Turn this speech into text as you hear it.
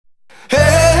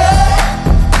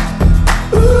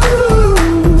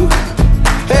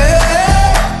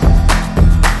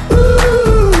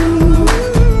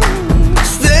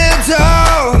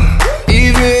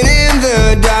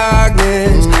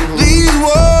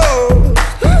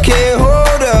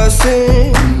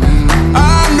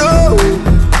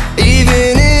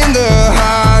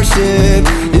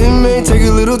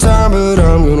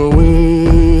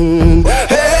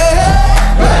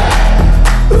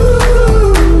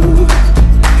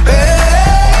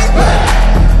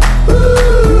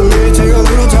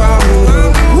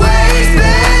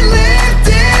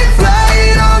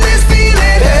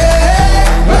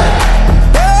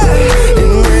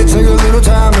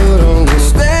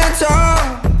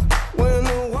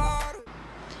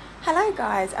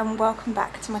guys, and welcome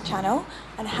back to my channel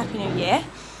and Happy New Year.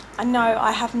 I know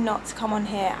I have not come on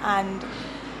here and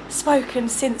spoken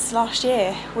since last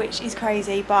year, which is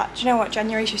crazy, but do you know what,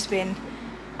 January's just been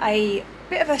a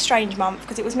bit of a strange month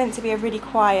because it was meant to be a really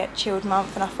quiet, chilled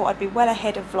month, and I thought I'd be well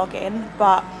ahead of vlogging,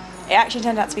 but it actually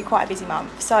turned out to be quite a busy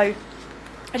month. So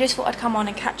I just thought I'd come on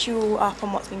and catch you all up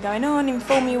on what's been going on,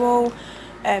 inform you all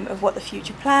of what the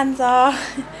future plans are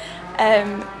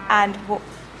and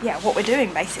what we're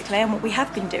doing basically, and what we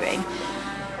have been doing.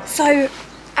 So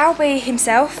Albie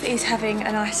himself is having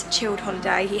a nice chilled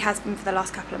holiday. He has been for the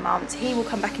last couple of months. He will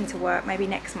come back into work maybe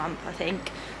next month, I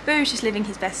think. Boo's just living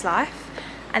his best life.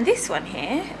 And this one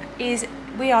here is,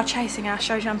 we are chasing our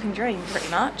show jumping dream pretty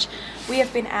much. We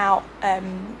have been out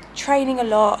training a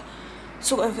lot,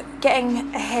 sort of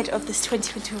getting ahead of this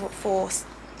 2024,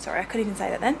 sorry I couldn't even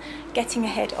say that then, getting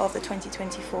ahead of the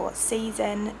 2024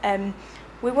 season.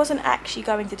 We wasn't actually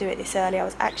going to do it this early. I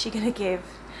was actually going to give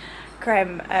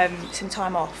Creme some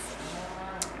time off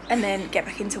and then get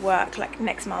back into work like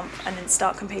next month and then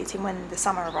start competing when the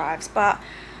summer arrives. But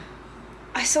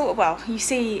I sort of, well, you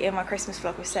see in my Christmas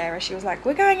vlog with Sarah, she was like,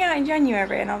 we're going out in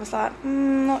January, and I was like,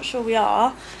 not sure we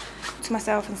are, to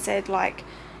myself, and said, like,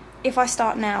 if I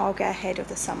start now I'll get ahead of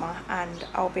the summer and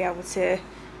I'll be able to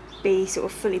be sort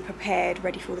of fully prepared,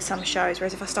 ready for all the summer shows,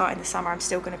 whereas if I start in the summer I'm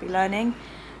still going to be learning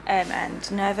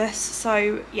and nervous.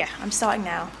 So yeah, I'm starting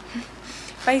now.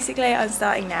 Basically I'm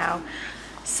starting now.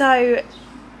 So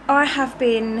I have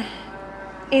been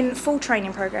in full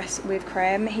training progress with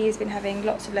Creme. He has been having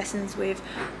lots of lessons with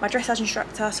my dressage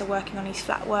instructor, so working on his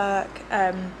flat work,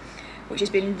 which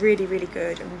has been really, really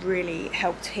good and really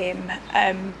helped him.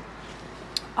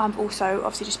 I've also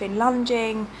obviously just been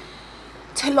lunging,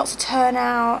 lots of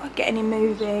turnout, getting him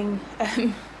moving.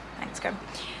 Thanks, Creme.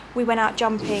 We went out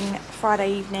jumping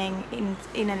Friday evening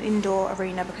in an indoor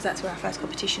arena because that's where our first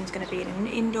competition is going to be, in an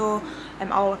indoor.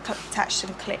 I'll attach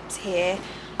some clips here.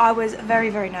 I was very,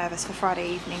 very nervous for Friday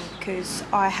evening because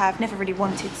I have never really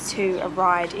wanted to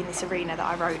ride in this arena that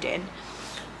I rode in.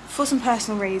 For some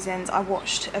personal reasons, I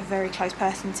watched a very close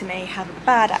person to me have a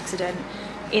bad accident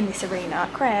in this arena,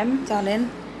 Creme, darling,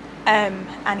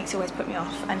 and it's always put me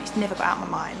off and it's never got out of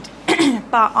my mind.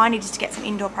 But I needed to get some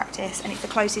indoor practice, and it's the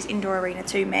closest indoor arena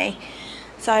to me.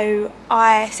 So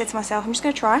I said to myself, I'm just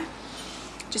going to try,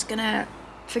 just going to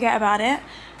forget about it.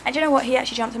 And you know what, he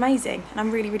actually jumped amazing, and I'm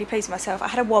really, really pleased with myself. I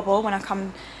had a wobble when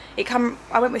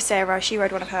I went with Sarah, she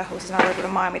rode one of her horses and I rode one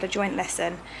of mine. We had a joint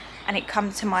lesson, and it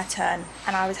come to my turn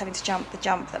and I was having to jump the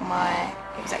jump that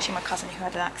it was actually my cousin who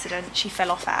had an accident, she fell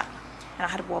off at, and I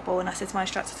had a wobble, and I said to my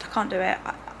instructor, I can't do it,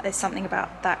 there's something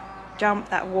about that jump,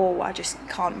 that wall, I just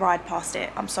can't ride past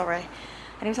it, I'm sorry.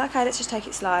 And he was like, okay, let's just take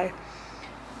it slow.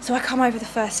 So I come over the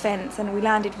first fence and we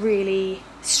landed really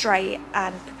straight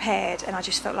and prepared, and I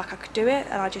just felt like I could do it,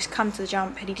 and I just come to the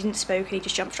jump and he didn't spook and he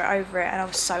just jumped straight over it, and I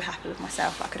was so happy with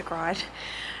myself, I could have cried.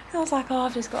 And I was like, oh,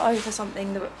 I've just got over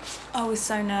something that I was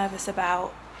so nervous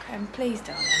about. Please,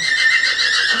 darling.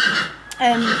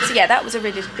 So yeah, that was a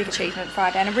really big achievement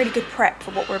Friday, and a really good prep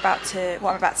for what I'm about to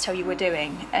tell you we're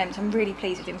doing. So I'm really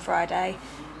pleased with him Friday.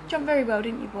 Jumped very well,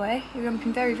 didn't you, boy? You're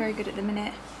jumping very, very good at the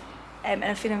minute, and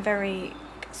I'm feeling very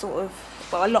sort of,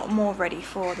 well, a lot more ready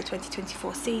for the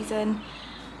 2024 season.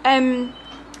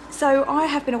 So I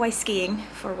have been away skiing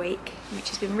for a week, which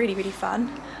has been really, really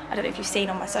fun. I don't know if you've seen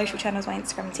on my social channels, my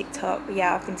Instagram and TikTok, but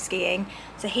yeah, I've been skiing.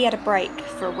 So he had a break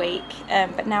for a week,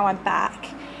 but now I'm back.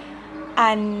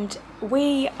 And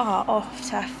we are off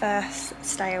to our first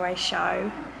stay away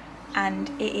show, and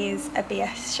it is a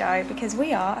BS show because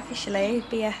we are officially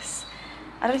BS.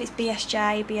 I don't know if it's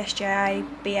BSJ, BSJ,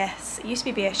 BS. It used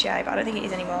to be BSJ, but I don't think it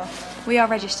is anymore. We are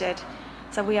registered,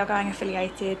 so we are going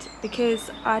affiliated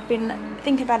because I'd been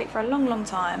thinking about it for a long, long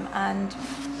time, and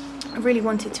I really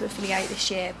wanted to affiliate this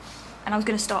year. And I was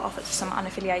going to start off at some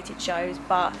unaffiliated shows,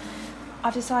 but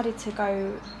I've decided to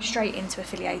go straight into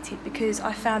affiliated because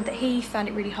I found that he found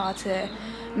it really hard to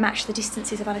match the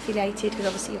distances of unaffiliated, because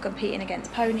obviously you're competing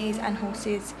against ponies and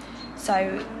horses,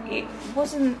 so it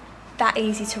wasn't that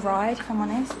easy to ride, if I'm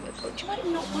honest. Do you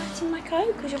mind not biting my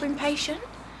coat because you're impatient?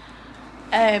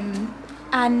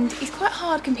 And it's quite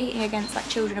hard competing against like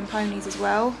children and ponies as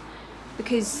well,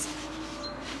 because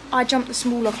I jump the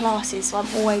smaller classes, so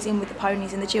I'm always in with the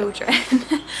ponies and the children.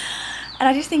 And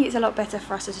I just think it's a lot better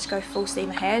for us to just go full steam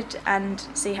ahead and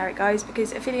see how it goes,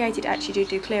 because affiliated actually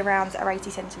do clear rounds that are 80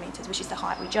 centimetres, which is the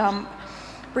height we jump.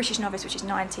 British novice, which is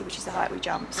 90, which is the height we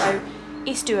jump. So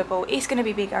it's doable. It's going to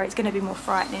be bigger, it's going to be more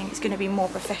frightening, it's going to be more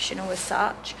professional as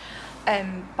such.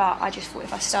 But I just thought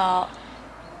if I start,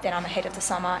 then I'm ahead of the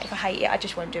summer. If I hate it, I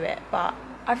just won't do it. But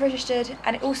I've registered,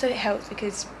 and it helps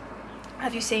because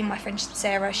Have you seen my friend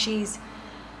Sarah? She's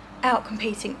out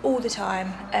competing all the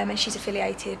time, and she's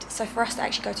affiliated. So for us to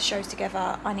actually go to shows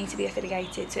together, I need to be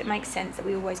affiliated. So it makes sense that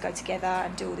we always go together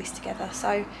and do all this together.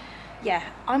 So yeah,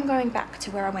 I'm going back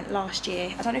to where I went last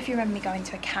year. I don't know if you remember me going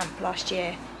to a camp last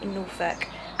year in Norfolk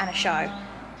and a show.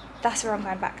 That's where I'm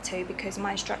going back to, because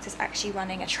my instructor's actually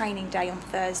running a training day on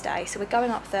Thursday. So we're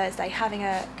going up Thursday, having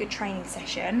a good training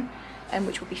session,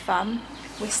 which will be fun.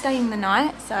 We're staying the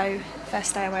night, so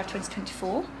first day away of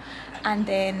 2024. And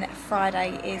then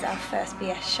Friday is our first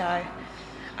BS show.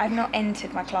 I've not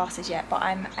entered my classes yet, but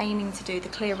I'm aiming to do the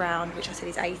clear round, which I said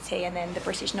is 80, and then the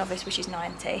British novice, which is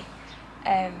 90.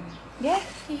 Yeah,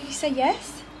 you say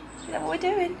yes? Is that what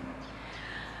we're doing?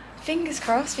 Fingers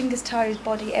crossed, fingers, toes,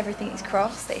 body, everything is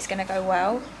crossed that it's going to go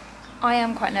well. I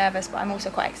am quite nervous, but I'm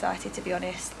also quite excited, to be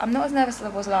honest. I'm not as nervous as I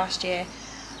was last year.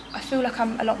 I feel like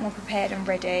I'm a lot more prepared and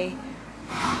ready.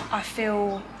 I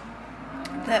feel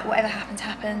that whatever happens,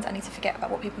 happens. I need to forget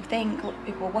about what people think, what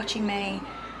people are watching me.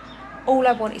 All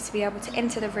I want is to be able to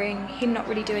enter the ring, him not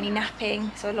really do any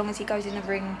napping, so as long as he goes in the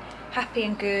ring happy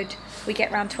and good. We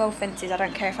get round 12 fences. I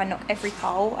don't care if I knock every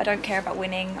pole. I don't care about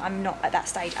winning. I'm not at that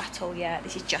stage at all yet.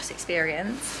 This is just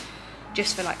experience,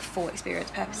 just for like full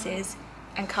experience purposes,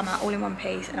 and come out all in one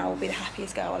piece, and I will be the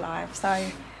happiest girl alive.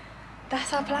 So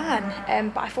that's our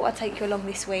plan. But I thought I'd take you along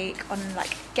this week on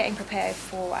like getting prepared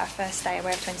for our first day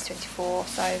away of 2024.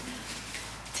 So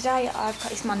today,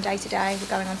 it's Monday today, we're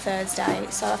going on Thursday,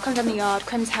 so I've come down the yard.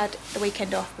 Krem's had the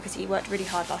weekend off because he worked really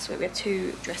hard last week. We had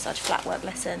 2 dressage flat work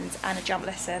lessons and a jump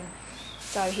lesson,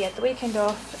 so he had the weekend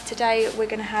off. Today we're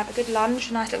going to have a good lunch,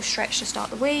 a nice little stretch to start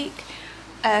the week.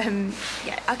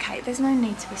 Yeah, okay, there's no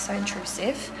need to be so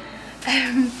intrusive.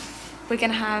 We're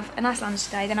going to have a nice lunch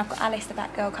today. Then I've got Alice, the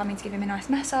back girl, coming to give him a nice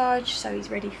massage, so he's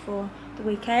ready for the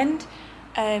weekend.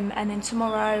 And then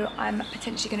tomorrow I'm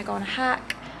potentially going to go on a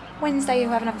hack. Wednesday we'll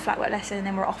have another flat work lesson, and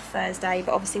then we're off Thursday.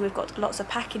 But obviously we've got lots of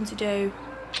packing to do,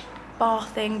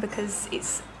 bathing, because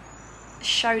it's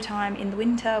showtime in the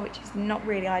winter, which is not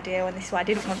really ideal, and this is why I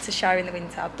didn't want to show in the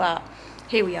winter, but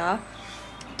here we are,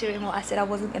 doing what I said I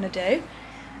wasn't going to do.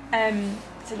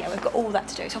 So yeah, we've got all that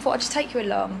to do, so I thought I'd just take you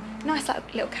along. Nice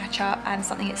little catch up and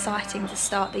something exciting to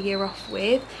start the year off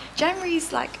with.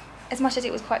 January's like, as much as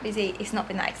it was quite busy, it's not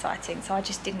been that exciting, so I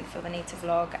just didn't feel the need to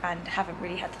vlog and haven't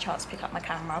really had the chance to pick up my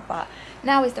camera. But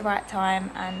now is the right time,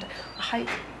 and I hope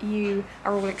you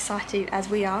are all excited as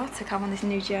we are to come on this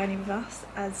new journey with us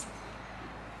as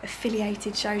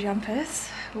affiliated show jumpers.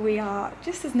 We are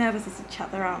just as nervous as each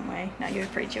other, aren't we? No, you're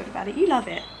pretty chilled about it. You love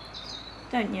it,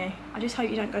 don't you? I just hope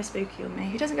you don't go spooky on me.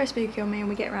 If it doesn't go spooky on me and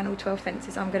we get around all 12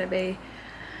 fences, I'm going to be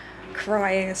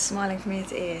crying and smiling from ear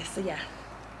to ear. So yeah,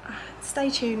 stay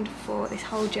tuned for this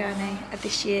whole journey of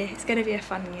this year. It's going to be a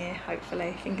fun year,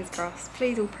 hopefully, fingers crossed.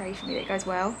 Please all pray for me that it goes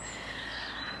well.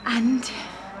 And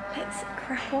let's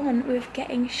crack on with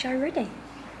getting show ready.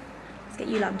 Let's get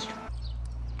you lunched.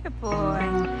 Good boy.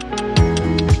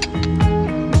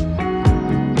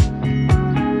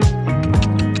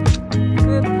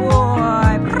 Good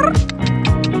boy.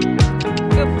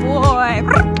 Good boy.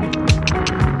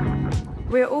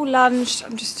 We're all lunged.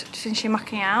 I'm just finishing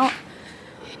mucking out.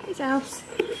 Hey Albs.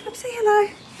 Albs, say hello.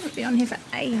 I haven't been on here for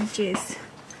ages. Say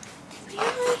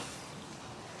hi.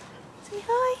 Say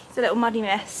hi. It's a little muddy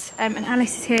mess. And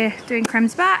Alice is here doing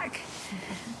Krem's back.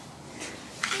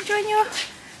 Enjoying your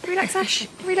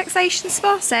relaxation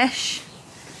spa sesh.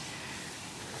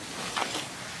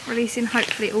 Releasing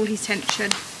hopefully all his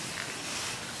tension.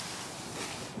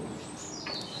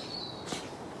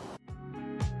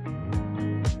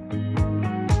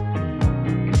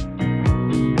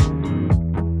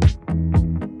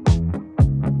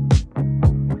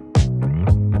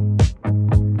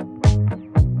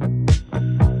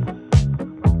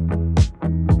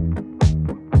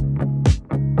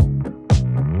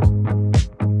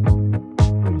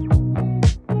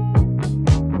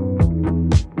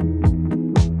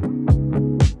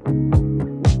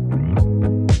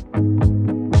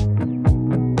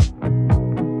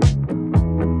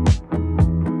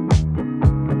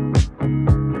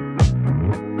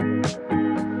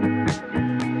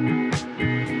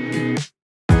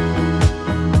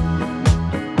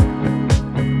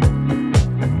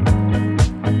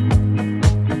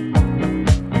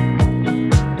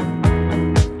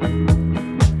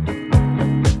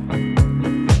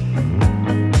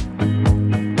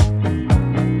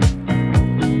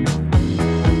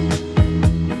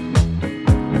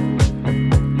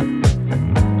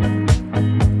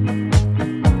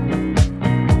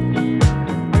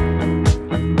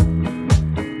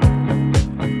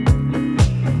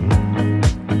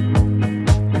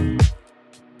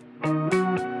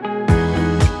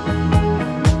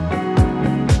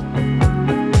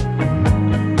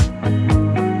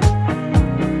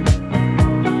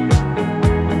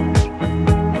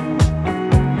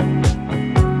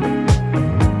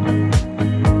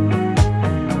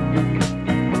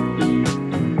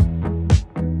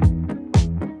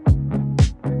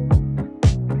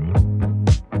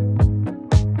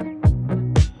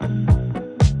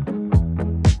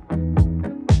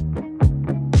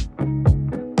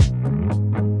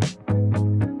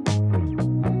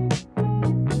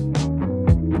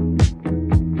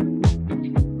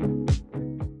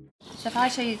 I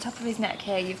show you the top of his neck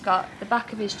here, you've got the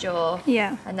back of his jaw,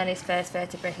 yeah, and then his first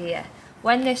vertebra here.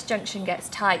 When this junction gets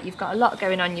tight, you've got a lot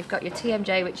going on. You've got your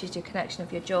TMJ, which is your connection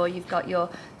of your jaw. You've got your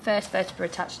first vertebra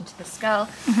attached into the skull.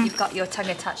 You've got your tongue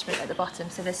attachment at the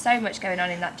bottom. So there's so much going on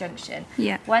in that junction.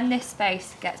 yeah. When this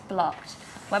space gets blocked,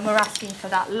 when we're asking for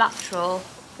that lateral,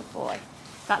 good boy,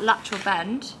 that lateral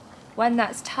bend, when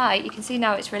that's tight, you can see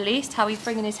now it's released, how he's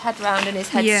bringing his head round and his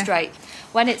head straight.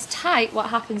 When it's tight,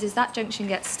 what happens is that junction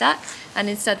gets stuck, and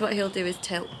instead what he'll do is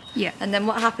tilt. Yeah. And then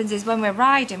what happens is when we're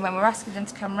riding, when we're asking them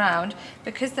to come round,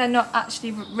 because they're not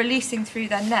actually releasing through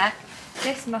their neck,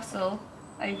 this muscle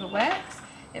overworks,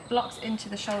 it blocks into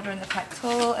the shoulder and the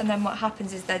pectoral, and then what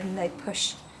happens is then they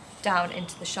push down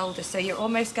into the shoulder. So you're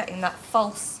almost getting that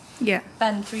false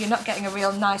bend through. You're not getting a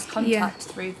real nice contact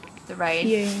through the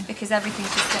rein because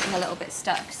everything's just getting a little bit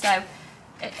stuck. So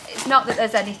it's not that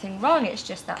there's anything wrong, it's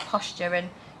just that posture, and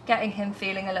getting him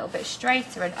feeling a little bit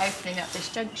straighter and opening up this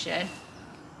junction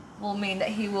will mean that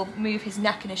he will move his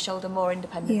neck and his shoulder more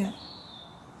independently.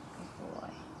 Good boy.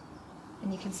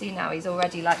 And you can see now he's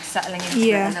already like settling into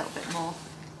it a little bit more.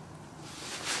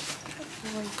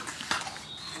 Good boy.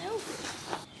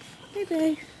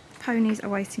 Baby. Ponies are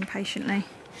waiting patiently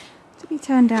to be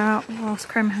turned out whilst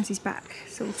Creme has his back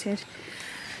sorted.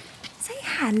 Say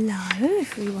hello,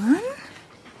 everyone.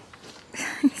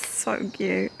 He's so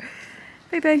cute.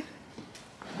 Boo-boo.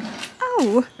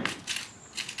 Oh.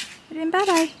 You're doing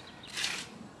bad,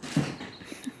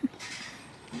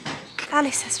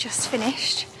 Alice has just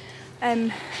finished.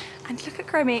 And look at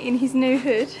Cremie in his new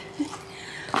hood.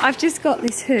 I've just got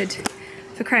this hood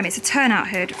for Creme. It's a turnout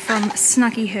hood from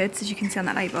Snuggy Hoods, as you can see on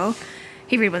that label.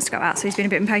 He really wants to go out, so he's been a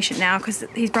bit impatient now because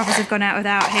his brothers have gone out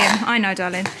without him. I know,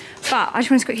 darling. But I just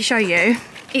want to quickly show you.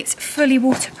 It's fully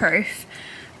waterproof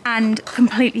and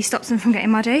completely stops him from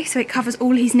getting muddy. So it covers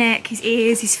all his neck, his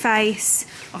ears, his face,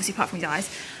 obviously apart from his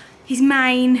eyes, his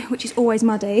mane, which is always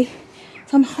muddy.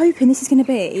 So I'm hoping this is going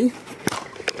to be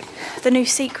the new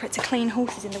secret to clean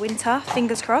horses in the winter,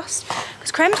 fingers crossed.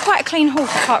 Because Creme's quite a clean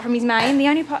horse apart from his mane. The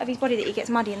only part of his body that he gets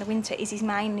muddy in the winter is his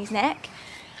mane and his neck.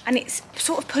 And it's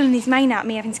sort of pulling his mane out,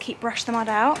 me having to keep brush the mud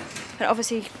out. But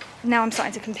obviously now I'm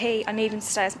starting to compete, I need him to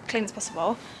stay as clean as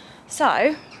possible.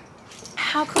 So,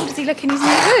 how cool does he look in his new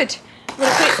hood? We're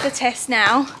going to put it to the test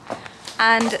now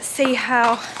and see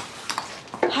how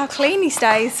clean he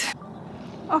stays.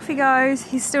 Off he goes.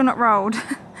 He's still not rolled.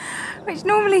 Which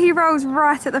normally he rolls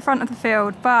right at the front of the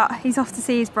field, but he's off to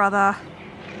see his brother.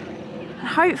 And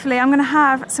hopefully I'm going to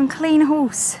have some clean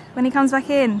horse when he comes back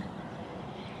in.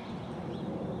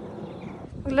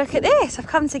 Well, look at this, I've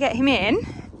come to get him in.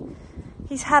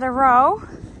 He's had a roll.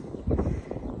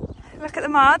 Look at the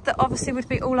mud that obviously would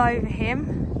be all over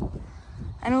him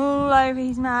and all over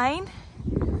his mane.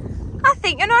 I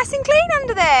think you're nice and clean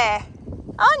under there,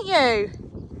 aren't you?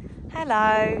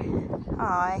 Hello.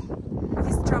 Hi.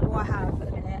 This is the trouble I have at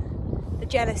the minute. The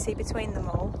jealousy between them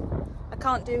all. I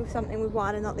can't do something with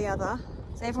one and not the other.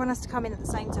 So everyone has to come in at the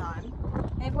same time.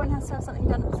 Everyone has to have something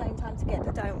done at the same time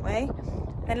together, don't we?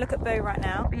 Then look at Boo right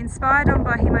now. Be inspired on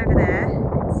by him over there.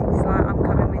 He's like, I'm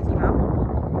coming with you,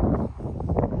 Mum.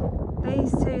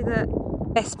 These two that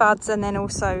best buds and then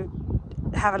also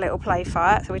have a little play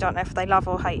fight, so we don't know if they love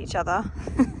or hate each other.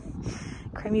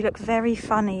 Creme, you look very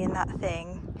funny in that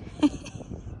thing.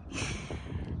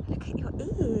 Look at your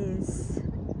ears.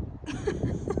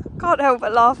 Can't help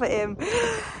but laugh at him.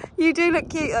 You do look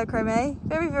cute though, Creme.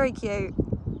 Very, very cute.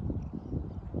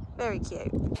 Very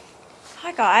cute.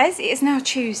 Hi guys, it is now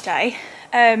Tuesday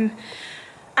and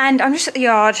I'm just at the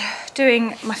yard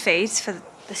doing my feeds for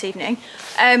this evening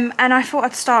and I thought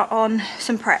I'd start on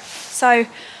some prep. So I'm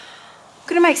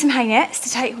going to make some hay nets to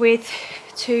take with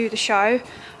to the show.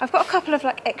 I've got a couple of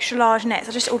like extra large nets.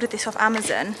 I just ordered this off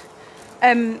Amazon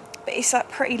but it's like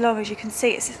pretty long, as you can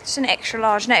see. It's just an extra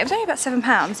large net. It was only about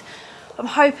 £7. I'm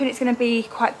hoping it's going to be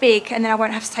quite big and then I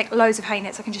won't have to take loads of hay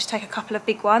nets. I can just take a couple of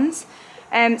big ones.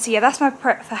 So yeah, that's my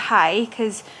prep for hay,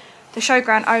 because the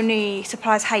showground only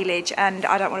supplies haylage and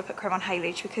I don't want to put Creme on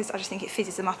haylage because I just think it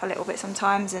fizzes them up a little bit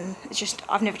sometimes, and it's just,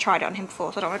 I've never tried it on him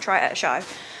before, so I don't want to try it at a show.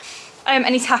 And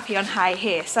he's happy on hay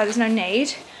here, so there's no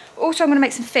need. Also, I'm going to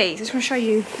make some feeds. I just want to show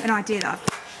you an idea that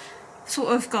I've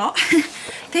sort of got.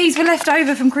 These were left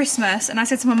over from Christmas and I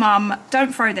said to my mum,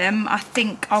 don't throw them, I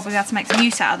think I'll be able to make some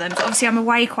use out of them. But obviously I'm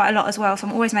away quite a lot as well, so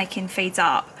I'm always making feeds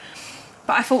up.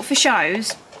 But I thought for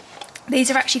shows,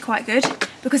 these are actually quite good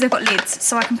because they've got lids,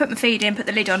 so I can put my feed in, put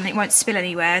the lid on and it won't spill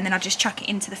anywhere, and then I just chuck it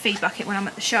into the feed bucket when I'm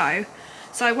at the show.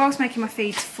 So whilst making my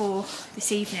feeds for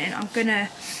this evening, I'm gonna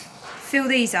fill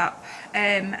these up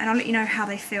and I'll let you know how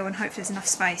they feel and hope there's enough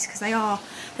space, because they're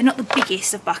not the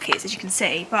biggest of buckets, as you can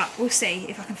see, but we'll see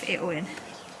if I can fit it all in.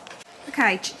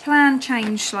 Okay, plan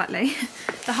changed slightly.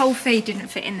 The whole feed didn't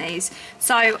fit in these,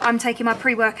 so I'm taking my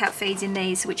pre-workout feeds in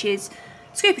these, which is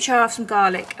a scoop of chaff, some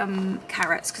garlic,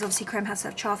 carrots, because obviously Creme has to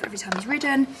have chaff every time he's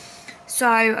ridden. So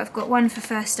I've got one for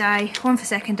first day, one for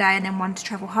second day, and then one to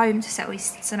travel home to make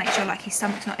sure like his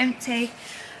stomach's not empty.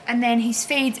 And then his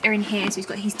feeds are in here, so he's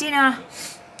got his dinner,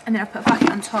 and then I put a bucket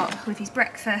on top with his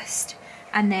breakfast,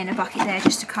 and then a bucket there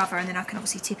just to cover, and then I can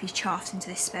obviously tip his chaff into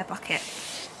this spare bucket.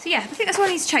 So yeah, I think that's all I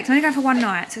need to check. I'm only going for one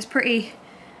night, so it's pretty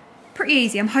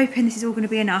easy. I'm hoping this is all going to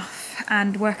be enough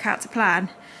and work out to plan.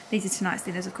 These are tonight's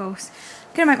dinners, of course.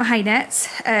 I'm going to make my hay nets.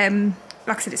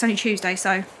 Like I said, it's only Tuesday,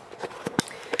 so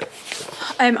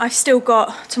I've still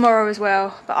got tomorrow as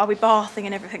well, but I'll be bathing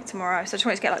and everything tomorrow, so I just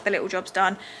wanted to get like the little jobs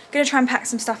done. I'm going to try and pack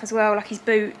some stuff as well, like his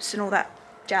boots and all that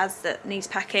jazz that needs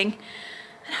packing.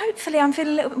 And hopefully I'm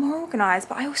feeling a little bit more organised,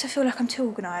 but I also feel like I'm too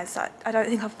organised. I don't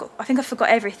think I think I've forgot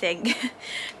everything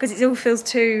because it all feels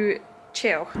too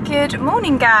chill. Good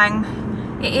morning, gang.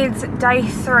 It is day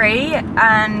 3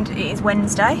 and it is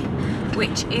Wednesday,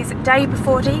 which is day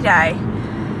before D-Day.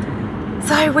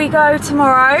 So we go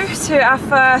tomorrow to our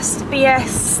first BS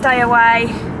stay away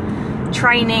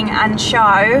training and show.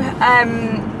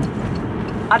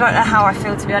 I don't know how I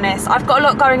feel, to be honest. I've got a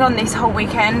lot going on this whole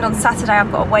weekend. On Saturday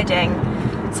I've got a wedding,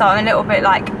 so I'm a little bit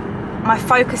like, my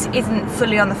focus isn't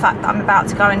fully on the fact that I'm about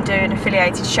to go and do an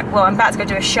affiliated show. Well, I'm about to go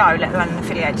do a show, let alone an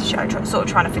affiliated show. Sort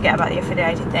of trying to forget about the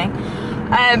affiliated thing.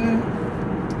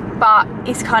 But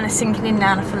it's kind of sinking in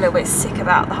now and I feel a little bit sick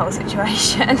about the whole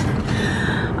situation.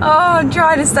 Oh, I'm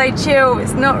trying to stay chill,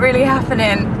 it's not really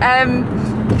happening.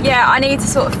 Yeah, I need to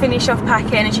sort of finish off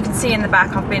packing. As you can see in the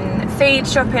back, I've been feed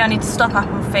shopping. I need to stock up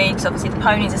on feed, because obviously the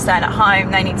ponies are staying at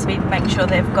home. They need to be making sure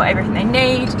they've got everything they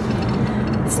need.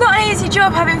 It's not an easy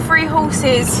job having 3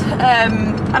 horses.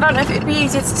 I don't know if it would be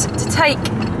easier to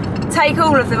take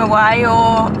all of them away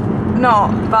or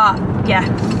not, but yeah.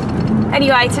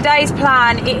 Anyway, today's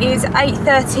plan, it is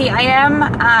 8:30 AM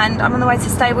and I'm on the way to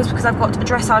stables because I've got a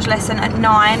dressage lesson at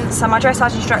 9. So my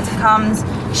dressage instructor comes,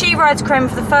 she rides Creme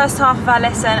for the first half of our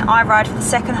lesson, I ride for the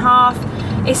second half.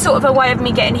 It's sort of a way of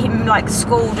me getting him like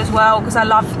schooled as well, because I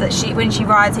love that when she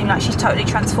rides him, like she's totally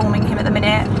transforming him at the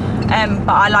minute.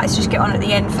 But I like to just get on at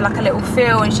the end for like a little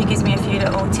feel, and she gives me a few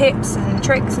little tips and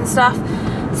tricks and stuff.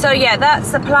 So yeah,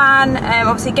 that's the plan.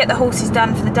 Obviously get the horses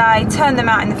done for the day, turn them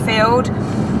out in the field.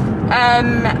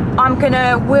 I'm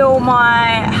gonna wheel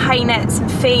my hay nets and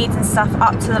feeds and stuff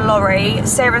up to the lorry.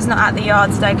 Sarah's not at the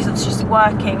yard today because she's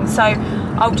working, so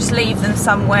I'll just leave them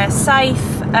somewhere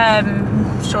safe.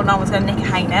 I'm sure no one's gonna nick a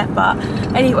hay net, but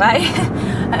anyway,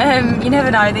 you never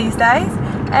know these days.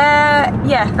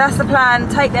 Yeah, that's the plan.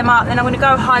 Take them up, then I'm gonna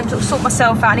go home, sort of sort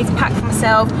myself out. I need to pack for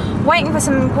myself. Waiting for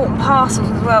some important parcels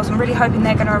as well, so I'm really hoping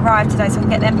they're gonna arrive today so I can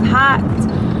get them packed.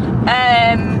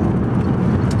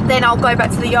 Then I'll go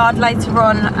back to the yard later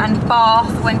on and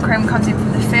bath when Creme comes in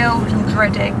from the field, which I'm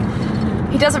dreading.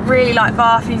 He doesn't really like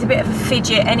bathing, he's a bit of a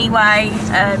fidget anyway,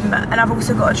 and I've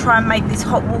also got to try and make this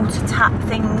hot water tap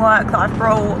thing work that I've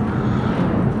brought.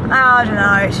 I don't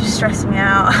know, it's just stressing me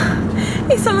out.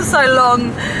 It's all so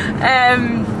long.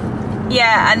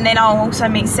 Yeah, and then I'll also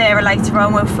meet Sarah later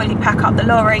on. We'll fully pack up the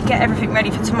lorry, get everything ready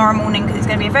for tomorrow morning because it's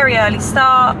going to be a very early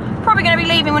start. Probably going to be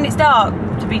leaving when it's dark,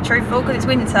 to be truthful, because it's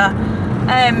winter.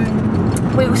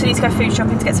 We also need to go food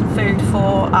shopping to get some food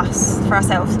for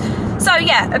ourselves. So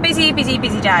yeah, a busy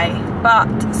day.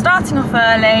 But starting off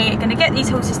early, going to get these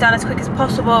horses done as quick as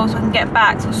possible so I can get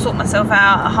back, sort myself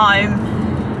out at home,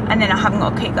 and then I haven't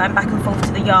got to keep going back and forth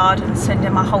to the yard and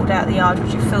spending my whole day at the yard,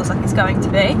 which it feels like it's going to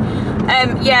be.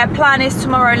 Yeah, plan is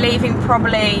tomorrow leaving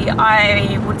probably,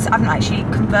 I haven't actually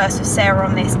conversed with Sarah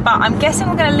on this, but I'm guessing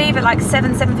we're going to leave at like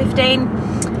 7:15.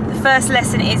 The first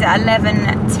lesson is at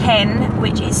 11:10,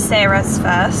 which is Sarah's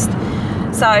first.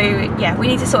 So yeah, we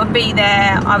need to sort of be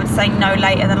there, I would say no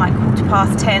later than like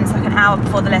 10:15, so like an hour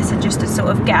before the lesson, just to sort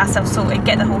of get ourselves sorted,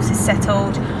 get the horses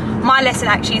settled. My lesson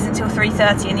actually is until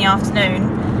 3:30 in the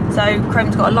afternoon, so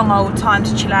Creme's got a long old time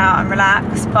to chill out and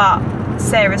relax, but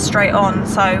Sarah's straight on,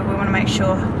 so we want to make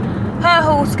sure her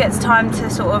horse gets time to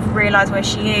sort of realise where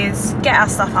she is, get our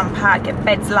stuff unpacked, get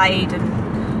beds laid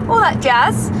and all that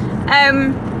jazz.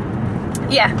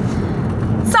 Yeah,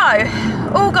 so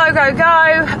all go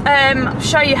I'll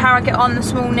show you how I get on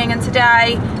this morning and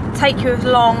today, take you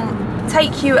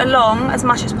along as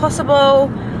much as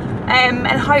possible, and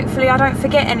hopefully I don't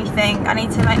forget anything.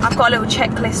 I've got a little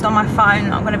checklist on my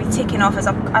phone I'm going to be ticking off as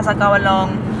I go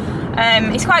along.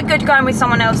 It's quite good going with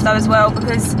someone else though as well,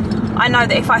 because I know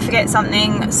that if I forget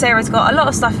something, Sarah's got a lot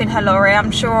of stuff in her lorry.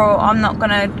 I'm sure I'm not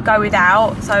gonna go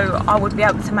without, so I would be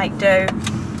able to make do.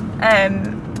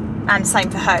 And same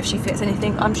for her, if she forgets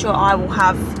anything, I'm sure I will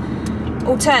have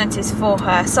alternatives for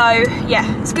her. So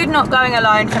yeah, it's good not going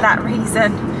alone for that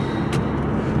reason.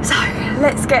 So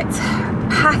let's get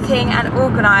packing and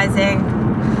organising.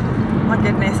 My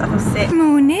goodness, I feel sick.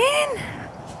 Morning.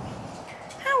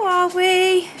 How are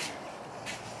we?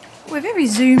 We're very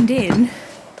zoomed in.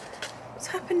 What's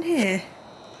happened here?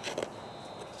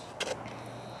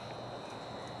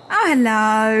 Oh,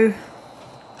 hello.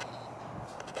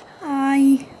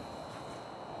 Hi.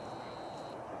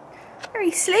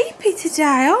 Very sleepy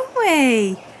today, aren't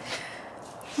we?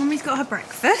 Mummy's got her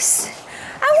breakfast.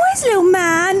 Oh, where's little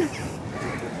man?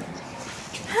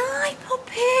 Hi,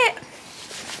 Poppet.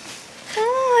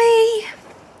 Hi.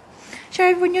 Show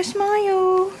everyone your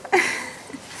smile.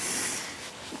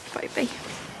 Baby.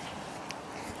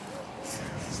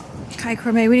 Okay,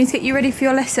 Crummy, we need to get you ready for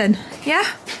your lesson. Yeah?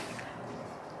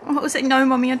 Oh, I was like, no,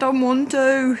 Mummy, I don't want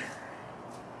to.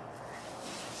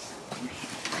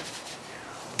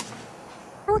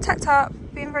 We're all tacked up,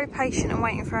 being very patient and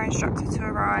waiting for our instructor to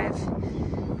arrive.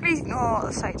 Please ignore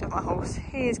the state of my horse.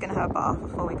 He is going to have a bath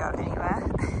before we go anywhere.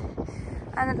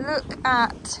 And look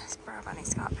at,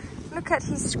 look at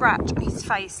his scratch on his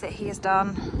face that he has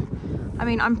done. I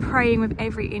mean, I'm praying with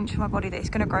every inch of my body that it's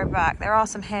going to grow back. There are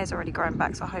some hairs already growing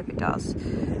back, so I hope it does. But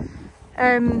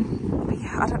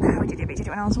yeah, I don't know how we did it, but we did it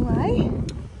when I was away.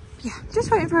 Yeah, just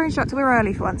waiting for our instructor. We're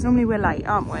early for once. Normally we're late,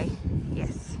 aren't we?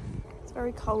 Yes. It's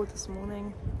very cold this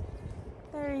morning.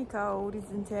 Very cold,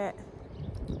 isn't it?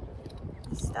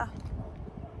 Stuff.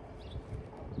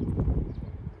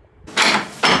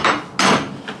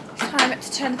 Time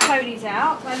to turn the ponies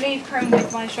out. I leave Chrome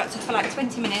with my instructor for like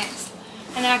 20 minutes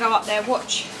and then I go up there,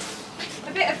 watch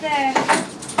a bit of their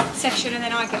session and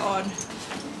then I get on.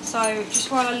 So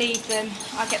just while I leave them,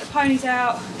 I get the ponies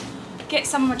out, get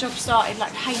some of my jobs started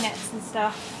like hay nets and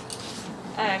stuff,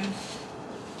 and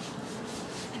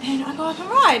then I go up and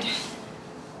ride.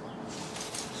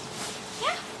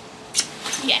 Yeah?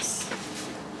 Yes.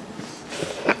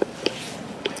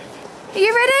 Are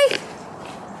you ready?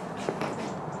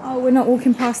 Oh, we're not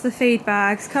walking past the feed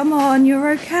bags. Come on,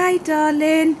 you're okay,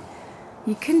 darling.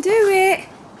 You can do it.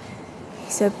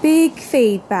 It's a big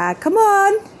feed bag. Come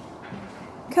on.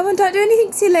 Come on, don't do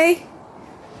anything silly.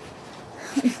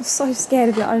 You're so scared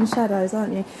of your own shadows,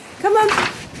 aren't you? Come on.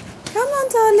 Come on,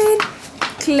 darling.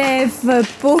 Clever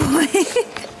boy.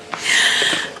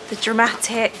 The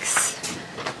dramatics.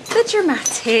 The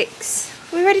dramatics.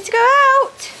 We're ready to go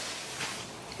out.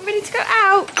 We're ready to go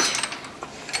out.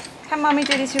 Can Mummy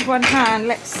do this with one hand?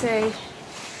 Let's see.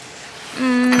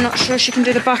 Not sure she can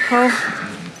do the buckle.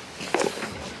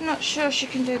 Not sure she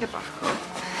can do the buckle.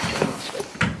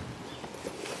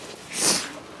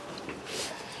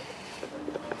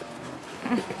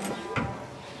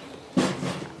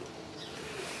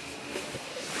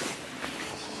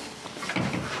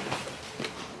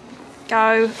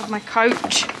 Go of my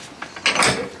coach.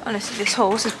 Honestly, this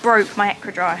horse has broke my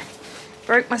Equidry.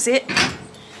 Broke my zip.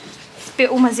 It's bit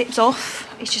all my zips off.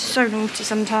 It's just so naughty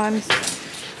sometimes,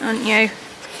 aren't you?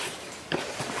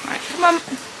 Right, come on.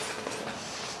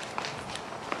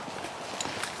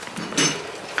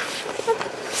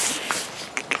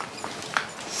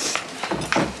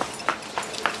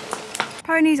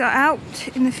 Ponies are out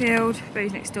in the field.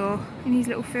 Boo's next door in his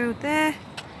little field there.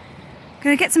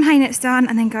 Gonna get some hay nets done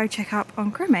and then go check up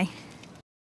on Crummy.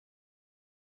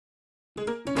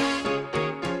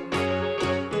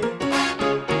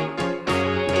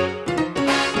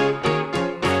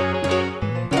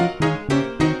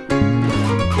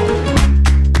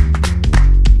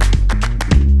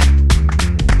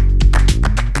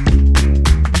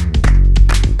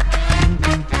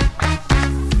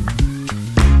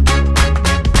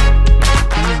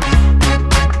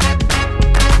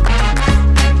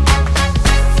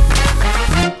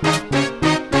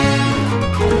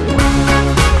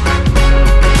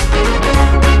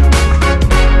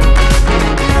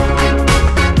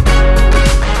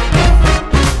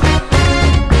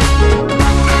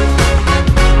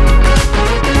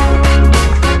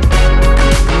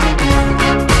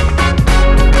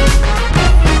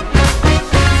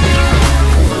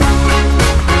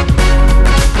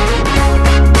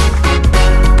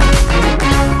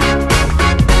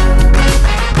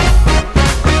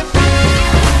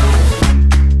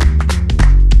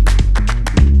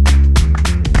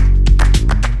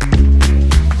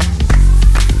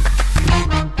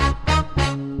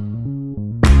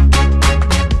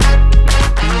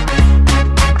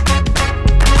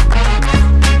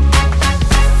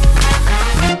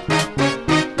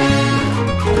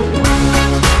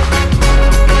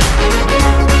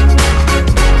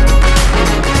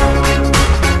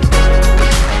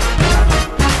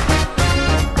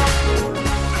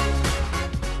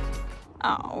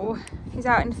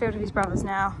 out in the field with his brothers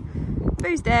now.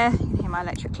 Boo's there, you can hear my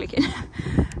electric clicking.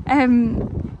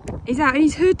 He's out in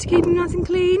his hood to keep him nice and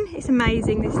clean. It's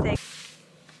amazing, this thing.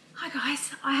 Hi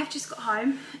guys, I have just got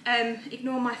home.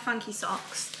 Ignore my funky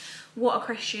socks. What a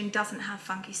Christian doesn't have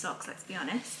funky socks, let's be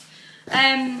honest.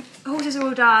 Horses are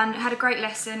all done, had a great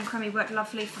lesson. Crummy worked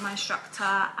lovely for my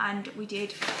instructor, and we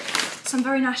did some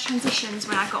very nice transitions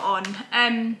when I got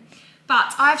on.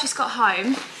 But I've just got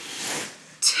home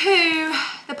to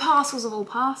the parcels of all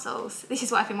parcels. This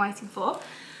is what I've been waiting for.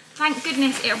 Thank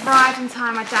goodness it arrived in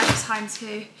time. My dad was home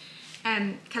to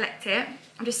collect it.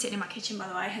 I'm just sitting in my kitchen, by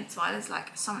the way, hence why there's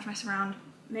like so much mess around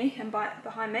me and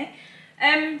behind me.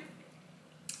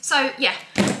 So yeah,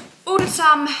 ordered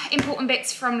some important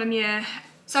bits from mieux.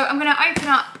 So I'm going to open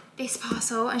up this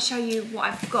parcel and show you what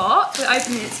I've got. We're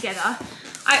opening it together.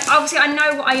 Obviously I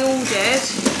know what I ordered,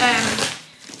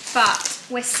 but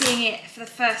we're seeing it for the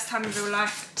first time in real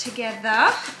life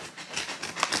together.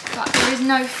 But there is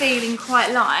no feeling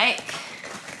quite like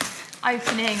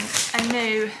opening a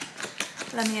new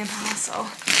mieux parcel.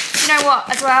 You know what,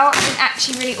 as well, I didn't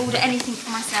actually really order anything for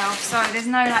myself, so there's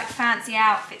no like fancy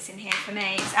outfits in here for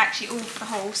me. It's actually all for the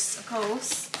horse, of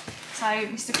course. So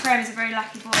Mr. Creme is a very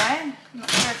lucky boy. I'm not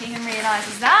sure if he even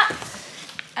realises that.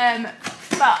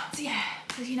 But yeah,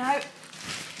 because you know,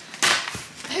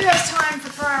 who has time for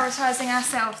prioritising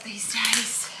ourselves these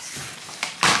days?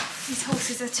 These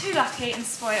horses are too lucky and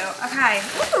spoiled. Okay,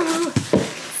 ooh,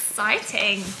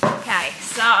 exciting. Okay,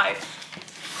 so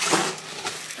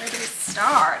where do we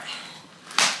start?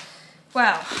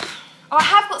 Well, oh, I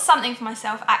have got something for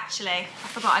myself actually. I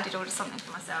forgot I did order something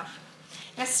for myself.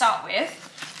 Let's start with,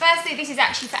 firstly, this is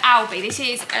actually for Albie. This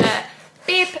is a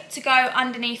bib to go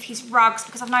underneath his rugs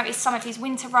because I've noticed some of his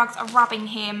winter rugs are rubbing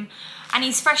him, and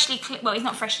he's freshly clipped. Well, he's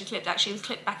not freshly clipped actually, he was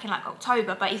clipped back in like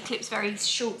October, but his clip's very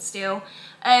short still.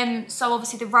 So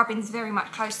obviously the rubbing's very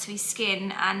much close to his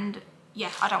skin, and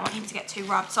yeah, I don't want him to get too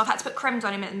rubbed. So I've had to put creams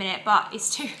on him at the minute, but it's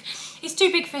too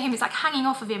big for him. It's like hanging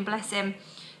off of him, bless him.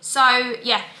 So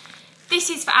yeah, this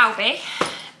is for Albie.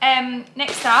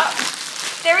 Next up,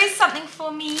 there is something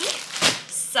for me.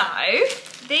 So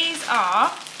these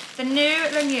are the new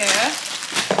mieux. Let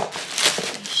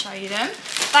me show you them.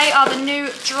 They are the new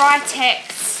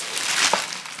Drytex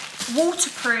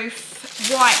waterproof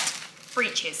white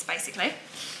breeches, basically.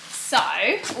 So,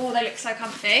 oh, they look so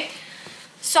comfy.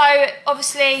 So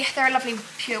obviously they're a lovely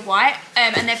pure white,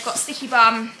 and they've got sticky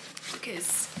bum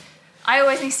because I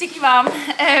always need sticky bum,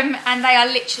 and they are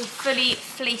literally fully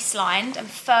fleece lined and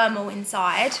thermal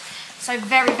inside. So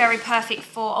very, very perfect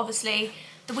for obviously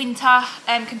the winter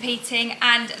competing,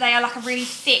 and they are like a really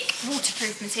thick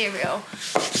waterproof material.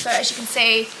 So as you can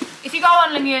see, if you go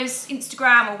on mieux's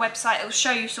Instagram or website, it'll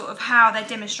show you sort of how they're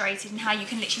demonstrated and how you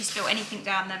can literally spill anything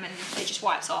down them and it just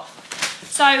wipes off.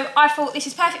 So I thought this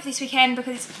is perfect for this weekend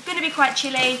because it's going to be quite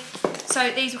chilly,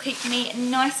 so these will keep me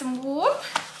nice and warm.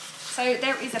 So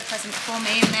there is a present for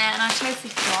me in there, and I totally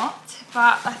forgot,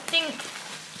 but I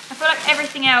feel like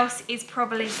everything else is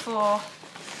probably for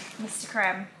Mr.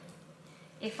 Creme,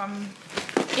 if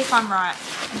I'm right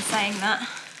in saying that.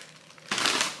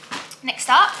 Next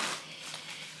up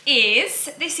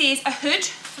this is a hood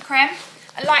for Creme,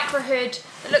 a lycra hood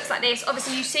that looks like this.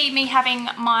 Obviously you see me having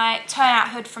my turnout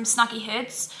hood from Snuggy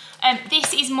Hoods.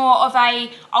 This is more of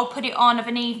a, I'll put it on of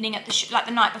an evening at the like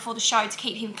the night before the show to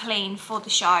keep him clean for the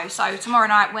show. So tomorrow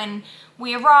night when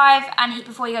we arrive and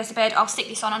before he goes to bed, I'll stick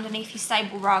this on underneath his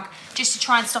stable rug just to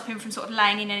try and stop him from sort of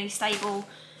laying in any stable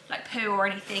like poo or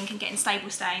anything and getting stable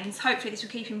stains. Hopefully this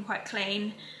will keep him quite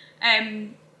clean.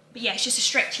 But yeah, it's just a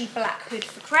stretchy black hood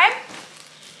for Creme.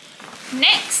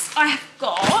 Next, I have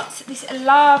got this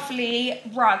lovely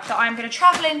rug that I'm going to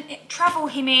travel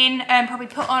him in, probably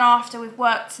put on after we've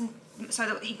worked, so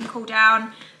that he can cool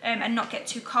down and not get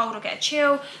too cold or get a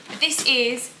chill. But this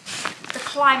is the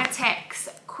Climatex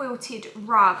quilted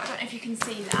rug. I don't know if you can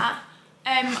see that.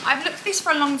 I've looked at this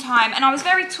for a long time, and I was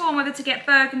very torn whether to get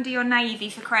burgundy or navy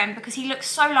for Creme because he looks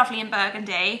so lovely in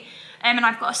burgundy. And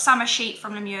I've got a summer sheet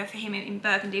from mieux for him in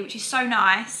burgundy, which is so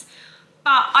nice.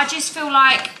 But I just feel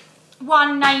like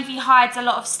one, navy hides a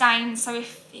lot of stains, so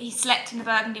if he slept in the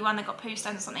burgundy one that got poo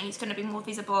stains or something, it's going to be more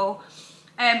visible.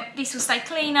 This will stay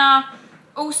cleaner.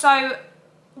 Also,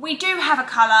 we do have a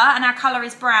colour, and our colour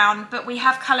is brown, but we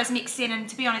have colours mixed in, and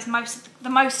to be honest, the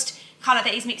most colour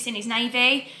that is mixed in is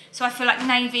navy. So I feel like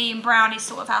navy and brown is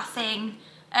sort of our thing.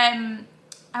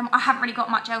 I haven't really got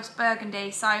much else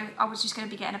burgundy, so I was just going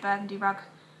to be getting a burgundy rug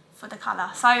for the colour.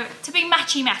 So to be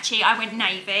matchy-matchy, I went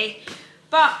navy.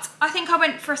 But I think I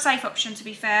went for a safe option, to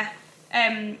be fair,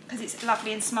 because it's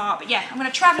lovely and smart. But yeah, I'm going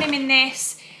to travel him in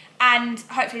this, and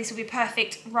hopefully this will be a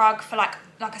perfect rug for like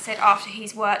I said, after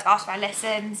he's worked, after our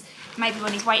lessons, maybe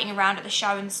when he's waiting around at the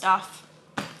show and stuff.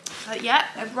 So yeah,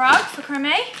 a rug for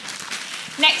Crummy.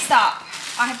 Next up,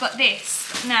 I have got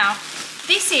this. Now,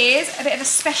 this is a bit of a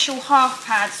special half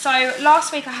pad. So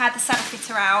last week I had the saddle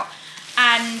fitter out,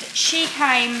 and she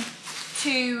came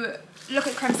to look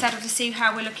at Crum's saddle to see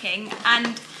how we're looking,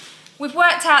 and we've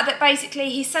worked out that basically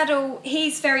his saddle,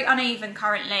 he's very uneven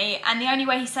currently, and the only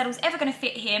way his saddle's ever going to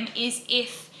fit him is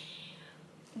if,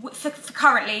 for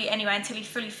currently anyway, until he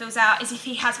fully fills out, is if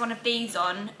he has one of these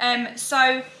on.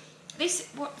 So this,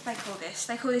 what do they call this?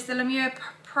 They call this the mieux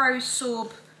Pro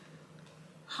Sorb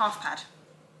half pad.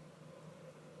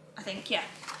 I think, yeah,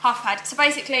 half pad. So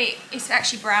basically, it's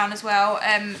actually brown as well.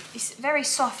 It's very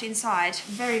soft inside,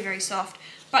 very, very soft.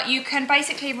 But you can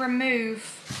basically remove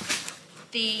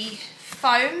the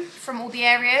foam from all the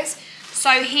areas.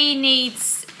 So he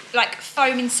needs like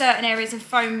foam in certain areas and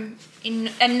foam in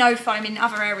and no foam in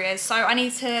other areas. So I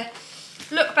need to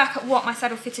look back at what my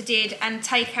saddle fitter did and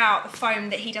take out the foam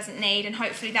that he doesn't need, and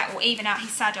hopefully that will even out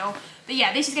his saddle. But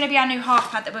yeah, this is going to be our new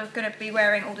half pad that we're going to be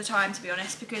wearing all the time, to be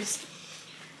honest, because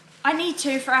I need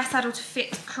to for our saddle to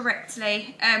fit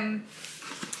correctly.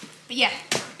 But yeah,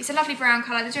 it's a lovely brown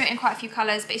colour. They're doing it in quite a few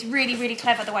colours, but it's really, really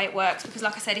clever the way it works, because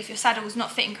like I said, if your saddle is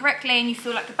not fitting correctly and you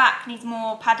feel like the back needs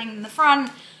more padding than the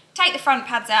front, take the front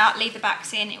pads out, leave the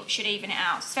backs in, it should even it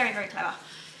out. It's very, very clever.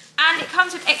 And it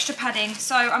comes with extra padding,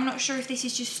 so I'm not sure if this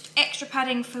is just extra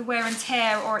padding for wear and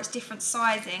tear or it's different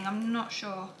sizing, I'm not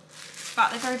sure.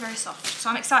 But they're very, very soft, so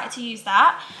I'm excited to use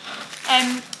that.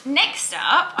 Next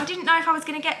up, I didn't know if I was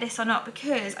going to get this or not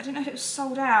because I didn't know if it was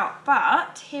sold out,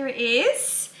 but here it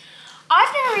is.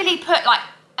 I've never really put like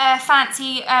a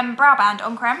fancy brow band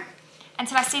on Creme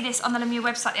until I see this on the mieux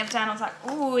website the other day, and I was like,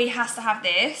 oh, he has to have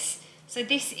this. So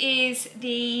this is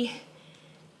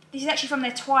actually from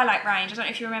their Twilight range. I don't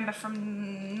know if you remember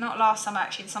from, not last summer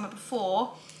actually, the summer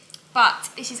before. But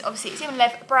this is obviously, it's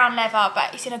in brown leather,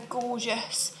 but it's in a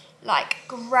gorgeous, like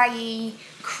grey,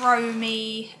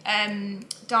 chromy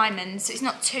diamond. So it's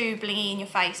not too blingy in your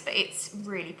face, but it's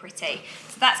really pretty.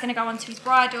 So that's gonna go onto his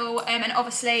bridle, and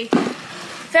obviously,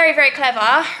 very, very clever.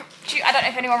 I don't know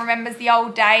if anyone remembers the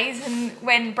old days and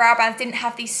when brow bands didn't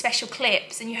have these special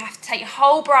clips and you have to take your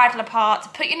whole bridle apart to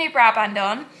put your new brow band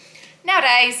on.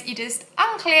 Nowadays, you just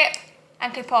unclip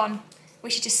and clip on,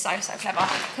 which is just so, so clever.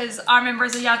 Because I remember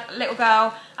as a young little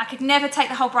girl, I could never take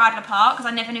the whole bridle apart because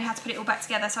I never knew how to put it all back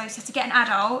together. So I used to have to get an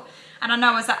adult, and I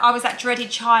know I was that dreaded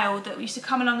child that used to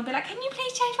come along and be like, can you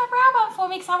please change my brow band for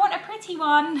me because I want a pretty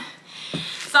one.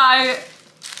 So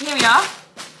here we are.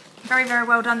 Very, very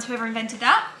well done to whoever invented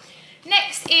that.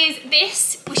 Next is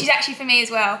this, which is actually for me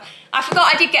as well. I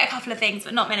forgot I did get a couple of things,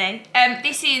 but not many.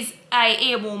 This is a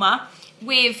ear warmer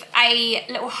with a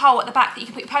little hole at the back that you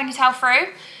can put your ponytail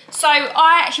through. So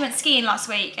I actually went skiing last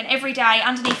week, and every day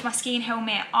underneath my skiing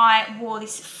helmet I wore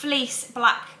this fleece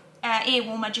black ear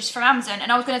warmer just from Amazon,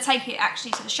 and I was going to take it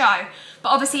actually to the show, but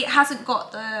obviously it hasn't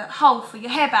got the hole for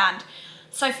your hairband.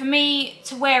 So for me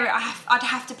to wear it, I'd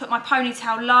have to put my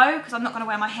ponytail low because I'm not going to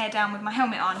wear my hair down with my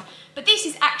helmet on. But this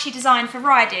is actually designed for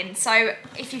riding, so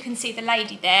if you can see the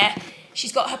lady there,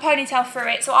 she's got her ponytail through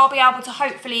it, so I'll be able to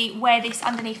hopefully wear this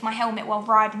underneath my helmet while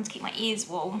riding to keep my ears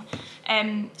warm.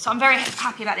 So I'm very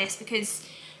happy about this because,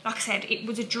 like I said, it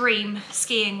was a dream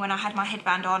skiing when I had my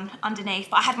headband on underneath,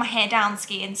 but I had my hair down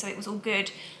skiing, so it was all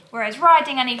good. Whereas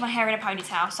riding, I need my hair in a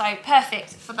ponytail, so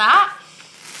perfect for that.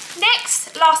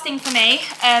 Next, last thing for me,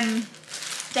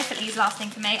 definitely is last thing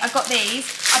for me, I got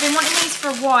these. I've been wanting these for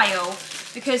a while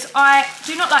because I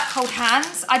do not like cold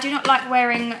hands. I do not like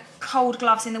wearing cold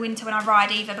gloves in the winter when I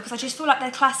ride either, because I just feel like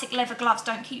the classic leather gloves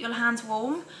don't keep your hands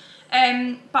warm.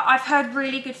 But I've heard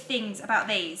really good things about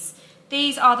these.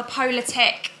 These are the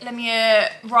Polartec mieux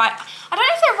right. I don't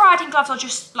know if they're riding gloves or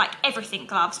just like everything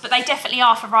gloves, but they definitely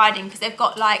are for riding because they've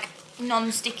got like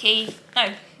non-sticky,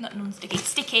 no, not non-sticky,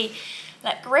 sticky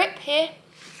like grip here.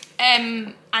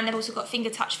 And they've also got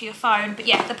finger touch for your phone. But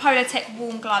yeah, the Polartec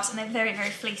warm gloves, and they're very, very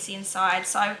fleecy inside.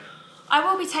 So I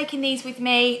will be taking these with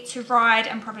me to ride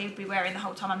and probably be wearing the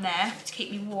whole time I'm there to keep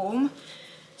me warm.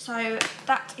 So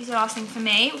that is the last thing for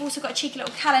me. We've also got a cheeky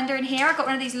little calendar in here. I got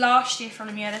one of these last year from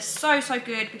mieux. They're so, so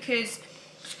good because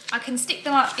I can stick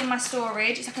them up in my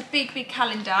storage. It's like a big, big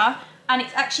calendar. And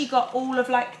it's actually got all of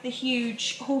like the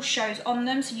huge horse shows on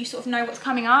them. So you sort of know what's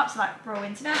coming up. So like Royal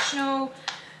International,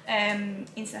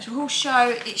 International Horse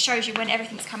Show. It shows you when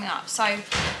everything's coming up. So I'm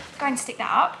going to stick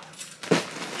that up.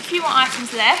 A few more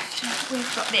items left.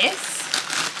 We've got this.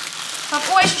 So I've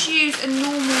always just used a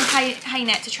normal hay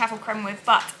net to travel Creme with,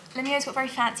 but Lemieux's got very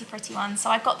fancy, pretty ones. So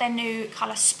I got their new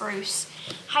colour spruce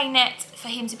haynet for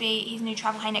him to be his new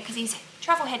travel haynet, because his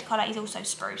travel head colour is also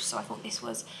spruce. So I thought this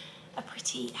was a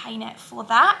pretty haynet for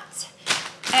that.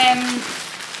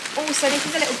 Also, this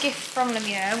is a little gift from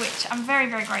Lemieux, which I'm very,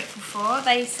 very grateful for.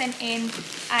 They sent in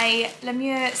a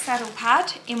Lemieux saddle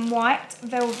pad in white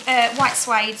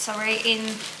suede,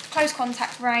 in close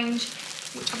contact range,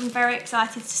 which I'm very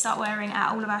excited to start wearing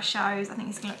at all of our shows. I think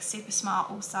it's gonna look super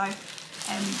smart also.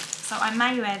 So I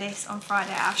may wear this on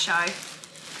Friday at our show.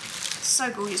 So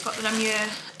gorgeous, it's got the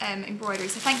Lemieux embroidery.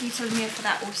 So thank you to Lemieux for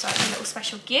that also, a little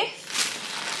special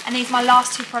gift. And these are my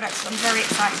last two products that I'm very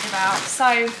excited about.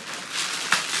 So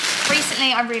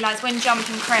recently I realised when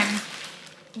jumping Creme,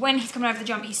 when he's coming over the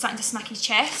jump, he's starting to smack his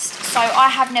chest. So I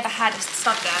have never had a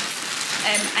stud girth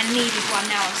and needed one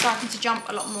now. I'm starting to jump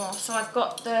a lot more. So I've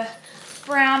got the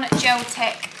brown Gel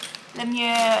Tech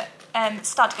Lemieux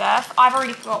stud girth. I've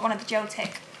already got one of the Gel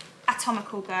Tech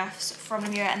atomical girths from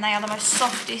Lemieux, and they are the most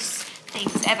softest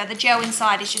things ever. The gel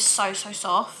inside is just so, so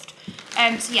soft.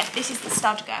 So yeah, this is the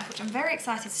stud girth, which I'm very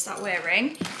excited to start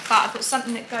wearing, but I've got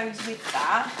something that goes with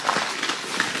that,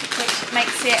 which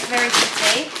makes it very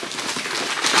pretty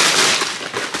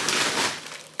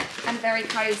and very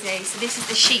cosy. So this is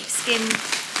the sheepskin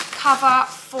cover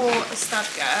for the stud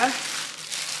girth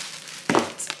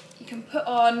that you can put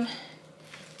on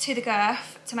to the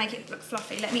girth to make it look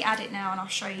fluffy. Let me add it now and I'll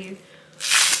show you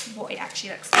what it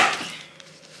actually looks like.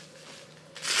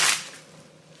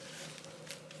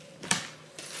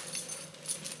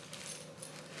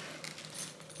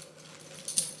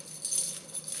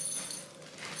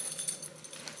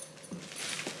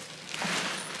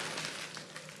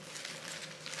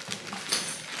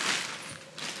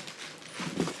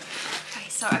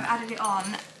 So I've added it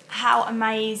on. How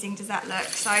amazing does that look?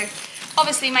 So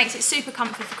obviously makes it super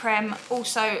comfy for Creme.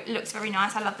 Also looks very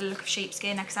nice. I love the look of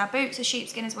sheepskin because our boots are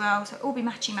sheepskin as well. So it'll all be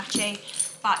matchy.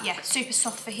 But yeah, super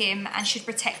soft for him and should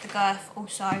protect the girth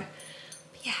also.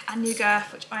 But yeah, a new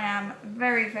girth, which I am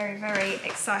very, very, very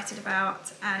excited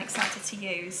about and excited to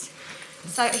use.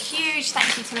 So a huge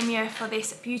thank you to Lemieux for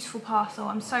this beautiful parcel.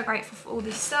 I'm so grateful for all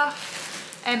this stuff.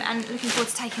 And looking forward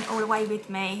to taking it all away with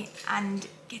me and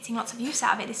getting lots of use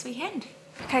out of it this weekend.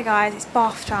 Okay guys, it's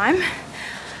bath time.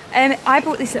 I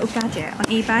bought this little gadget on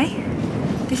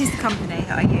eBay. This is the company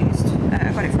that I used,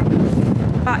 I got it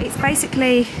from. But it's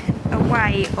basically a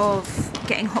way of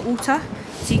getting hot water.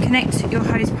 So you connect your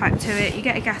hose pipe to it, you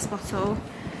get a gas bottle,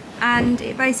 and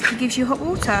it basically gives you hot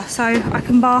water. So I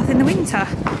can bath in the winter.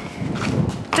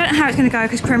 Don't know how it's gonna go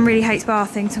because Creme really hates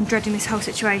bathing, so I'm dreading this whole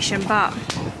situation, but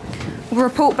we'll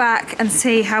report back and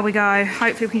see how we go.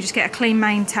 Hopefully we can just get a clean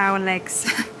mane, towel and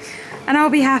legs. And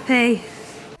I'll be happy.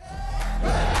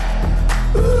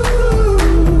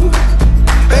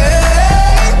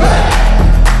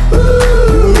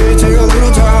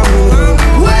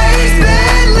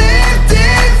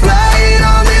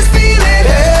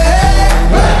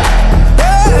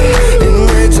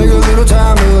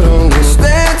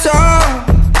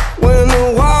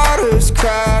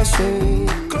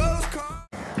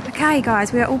 Okay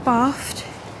guys, we are all bathed.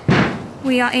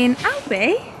 We are in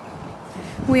Albie.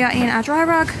 We are in our dry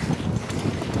rug,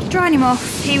 drying him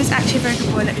off. He was actually a very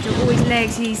good boy. Let me do all his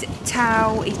legs, his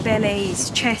towel, his belly, his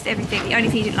chest, everything. The only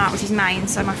thing he didn't like was his mane,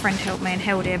 so my friend helped me and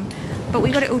held him. But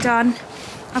we got it all done.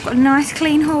 I've got a nice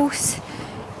clean horse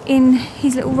in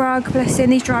his little rug, bless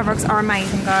him. These dry rugs are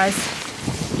amazing, guys.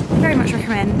 Very much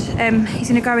recommend. He's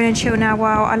gonna go in and chill now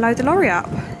while I load the lorry up.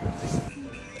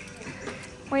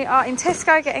 We are in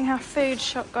Tesco getting our food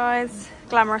shop, guys.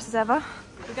 Glamorous as ever.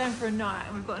 We're going for a night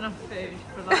and we've got enough food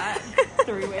for like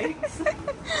 3 weeks.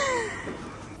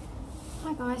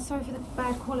 Hi guys, sorry for the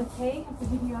bad quality of the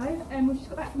video. We've just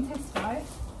got back from Tesco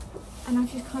and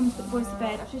I've just come to put the boys to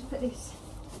bed. I've just put this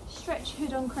stretch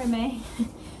hood on Creme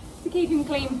to keep him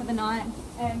clean for the night.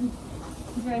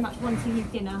 He's very much wanting his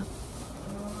dinner.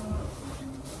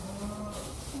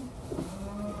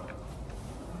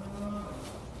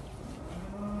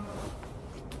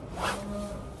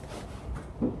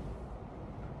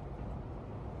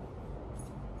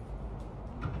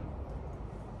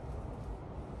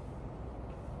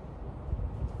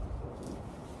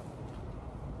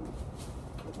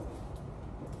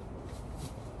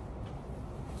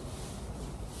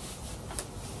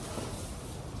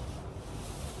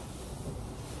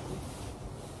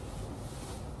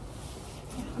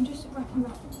 I'm just wrapping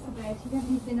up for bed. He's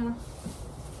having his dinner.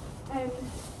 And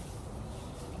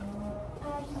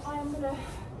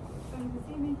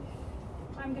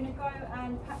I'm gonna go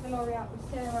and pack the lorry up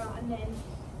with Sarah, and then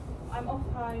I'm off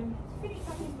home to finish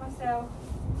packing for myself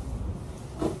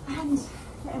and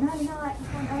get an early night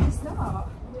before an early start.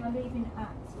 we are leaving at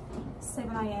 7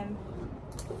 AM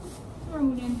tomorrow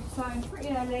morning, so pretty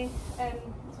early. So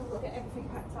we've got to get everything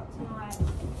packed up tonight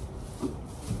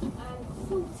and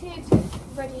sorted,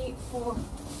 ready for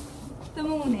the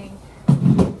morning.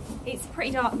 It's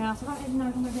pretty dark now, so I don't even know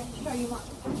if I'm going to be able to show you much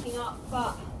packing up,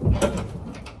 but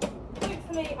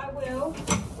hopefully I will.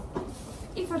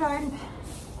 If I don't,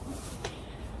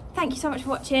 thank you so much for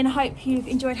watching. I hope you've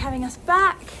enjoyed having us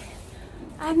back,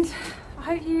 and I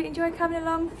hope you enjoy coming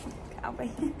along.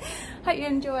 Hope you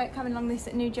enjoy coming along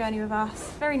this new journey with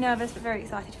us. Very nervous but very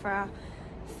excited for our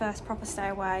first proper stay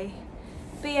away.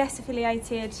 BS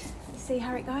affiliated. Let's see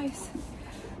how it goes.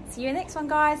 See you in the next one,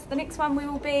 guys. The next one we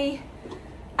will be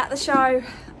at the show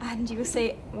and you will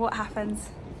see what happens.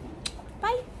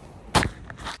 Bye.